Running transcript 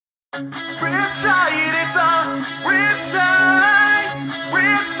Riptide, it's a riptide.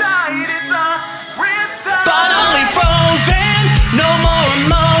 Riptide, it's a riptide. Finally frozen, no more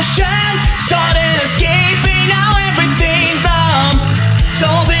emotion. Started escaping, now everything's numb.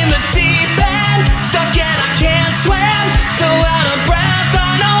 Dove in the deep end, stuck and I can't swim. So out of breath,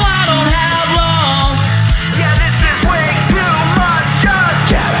 I know I don't have long. Yeah, this is way too much,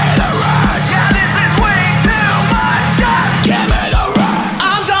 just give me the rush. Yeah, this is way too much, just give me the rush.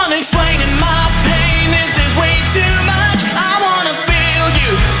 I'm done explaining my pain, this is way too much. I wanna feel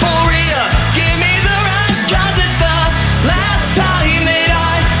you, for real, give me the rush. Cause it's the last time that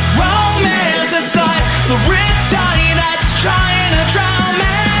I romanticize the riptide that's trying to drown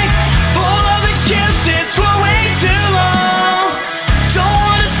me. Full of excuses for way too long. Don't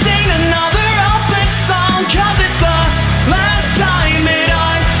wanna sing another hopeless song. Cause it's the last time that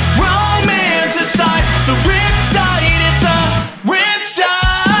I romanticize the riptide. It's a riptide.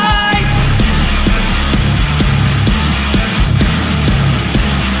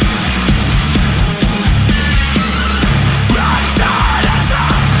 Riptide, it's a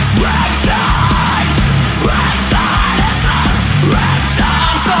riptide. Riptide, it's a riptide.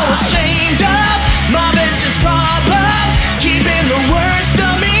 I'm so ashamed of